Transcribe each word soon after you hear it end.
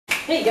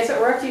Hey, guess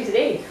what we're up to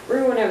today?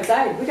 We're going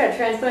outside. We gotta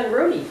transplant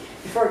rhodie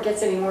before it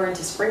gets any more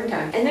into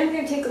springtime. And then we're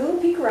gonna take a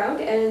little peek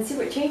around and see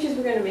what changes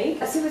we're gonna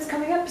make. See what's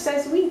coming up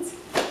besides the weeds.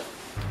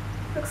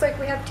 Looks like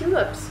we have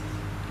tulips.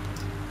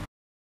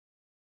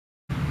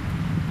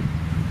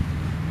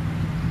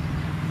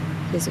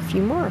 There's a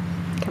few more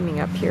coming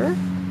up here.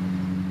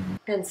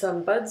 And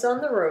some buds on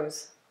the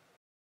rose.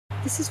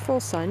 This is full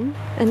sun,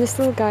 and this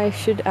little guy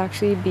should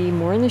actually be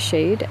more in the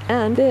shade,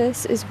 and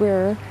this is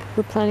where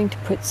we're planning to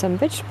put some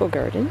vegetable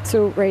garden,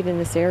 so right in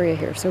this area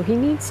here. So he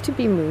needs to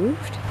be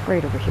moved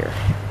right over here.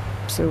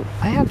 So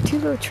I have two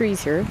little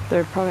trees here that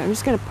are probably, I'm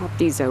just going to pop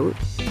these out.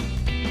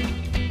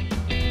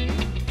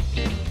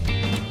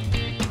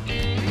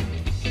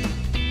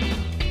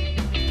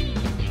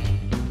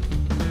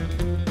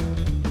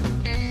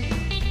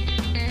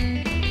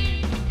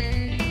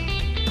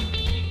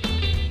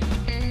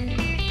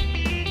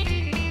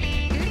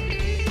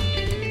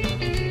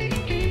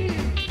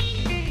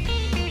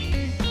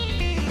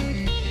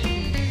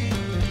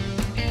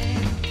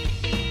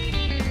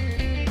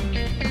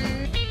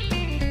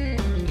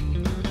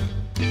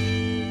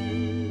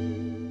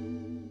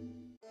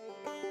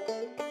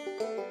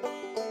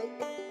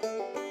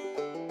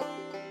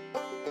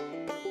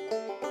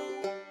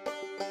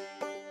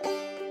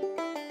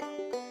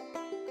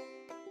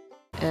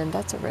 And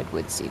that's a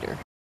redwood cedar.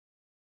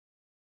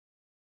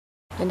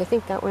 And I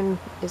think that one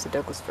is a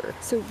Douglas fir.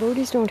 So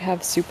rhodies don't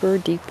have super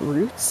deep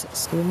roots,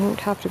 so we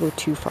won't have to go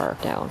too far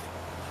down.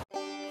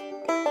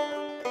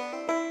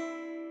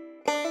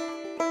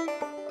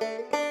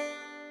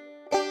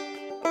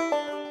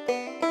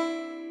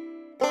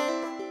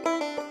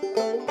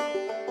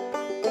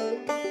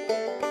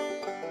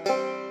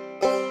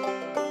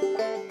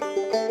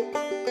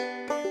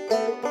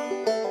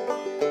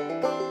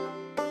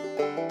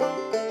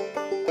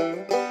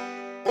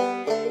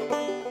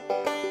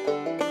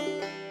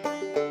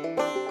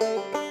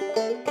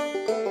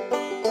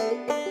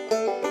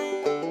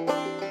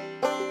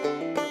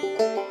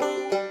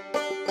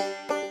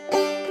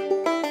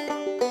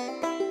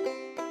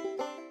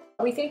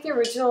 We think the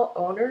original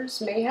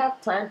owners may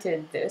have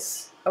planted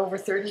this over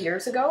 30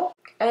 years ago,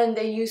 and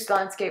they used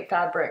landscape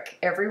fabric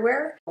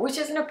everywhere, which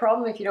isn't a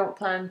problem if you don't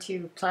plan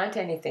to plant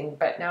anything.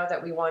 But now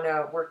that we want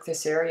to work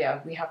this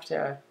area, we have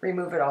to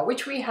remove it all,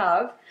 which we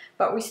have,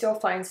 but we still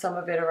find some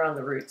of it around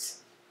the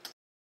roots.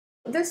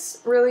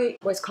 This really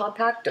was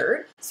compact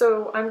dirt,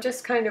 so I'm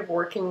just kind of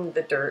working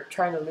the dirt,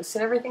 trying to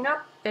loosen everything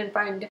up and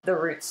find the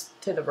roots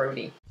to the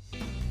rhodie.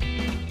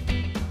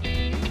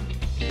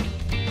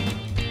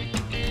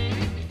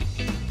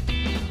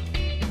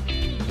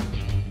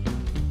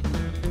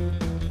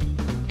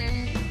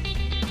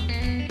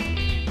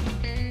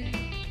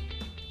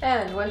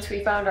 And once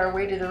we found our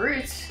way to the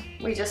roots,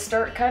 we just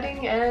start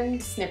cutting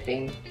and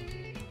snipping.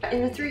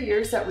 In the 3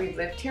 years that we've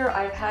lived here,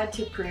 I've had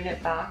to prune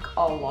it back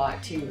a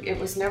lot too. It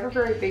was never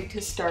very big to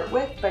start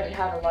with, but it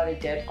had a lot of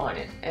dead on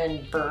it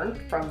and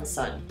burned from the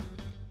sun.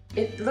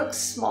 It looks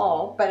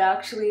small, but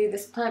actually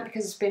this plant,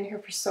 because it's been here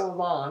for so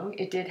long,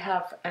 it did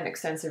have an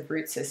extensive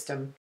root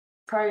system.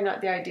 Probably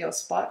not the ideal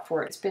spot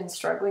for it. It's been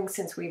struggling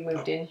since we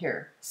moved in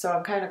here, so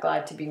I'm kind of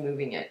glad to be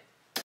moving it.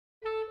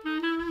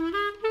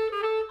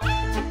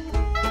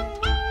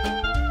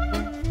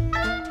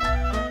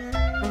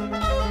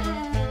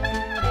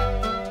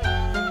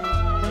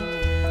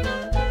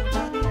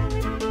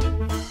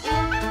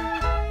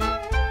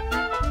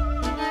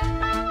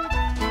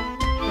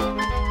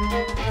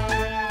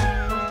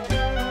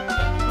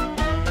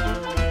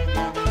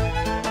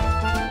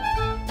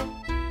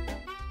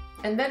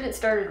 And then it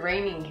started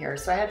raining here,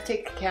 so I had to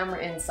take the camera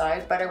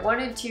inside, but I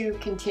wanted to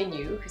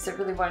continue because I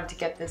really wanted to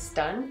get this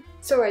done.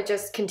 So I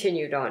just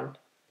continued on.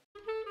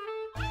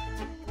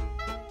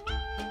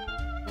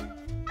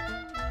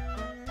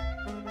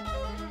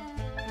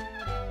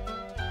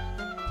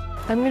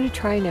 I'm going to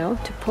try now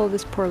to pull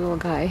this poor little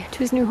guy to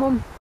his new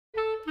home.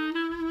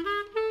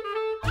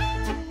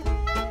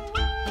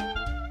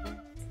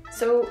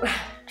 So,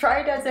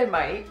 tried as I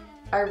might,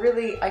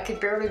 I could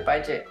barely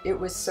budget. It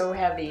was so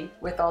heavy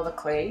with all the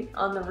clay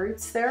on the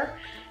roots there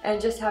and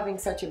just having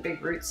such a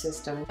big root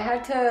system. I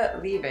had to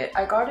leave it.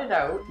 I got it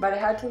out, but I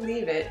had to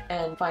leave it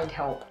and find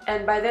help.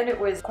 And by then it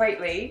was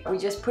quite late. We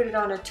just put it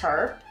on a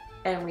tarp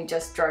and we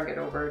just drug it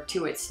over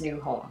to its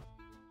new home.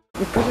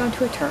 We put it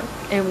onto a tarp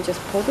and we just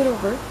pulled it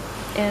over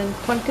and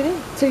plunked it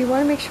in. So you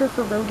want to make sure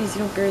for rhodies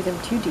you don't bury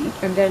them too deep.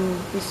 And then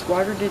we just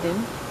watered it in.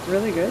 It's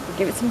really good. We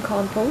give it some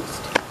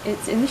compost.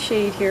 It's in the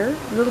shade here,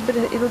 a little bit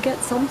of, it'll get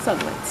some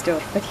sunlight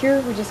still. But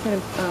here we're just going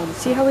to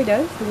see how he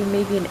does.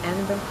 Maybe an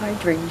Annabelle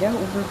hydrangea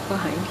over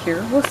behind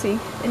here. We'll see.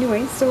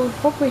 Anyway, so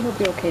hopefully he'll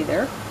be okay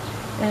there.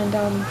 And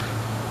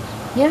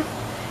yeah,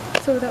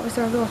 so that was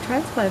our little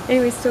transplant.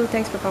 Anyway, so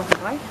thanks for popping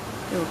by,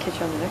 and we'll catch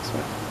you on the next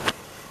one.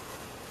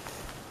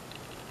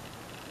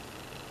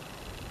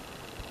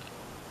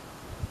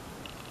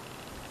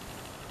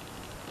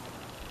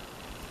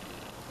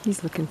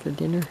 He's looking for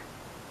dinner.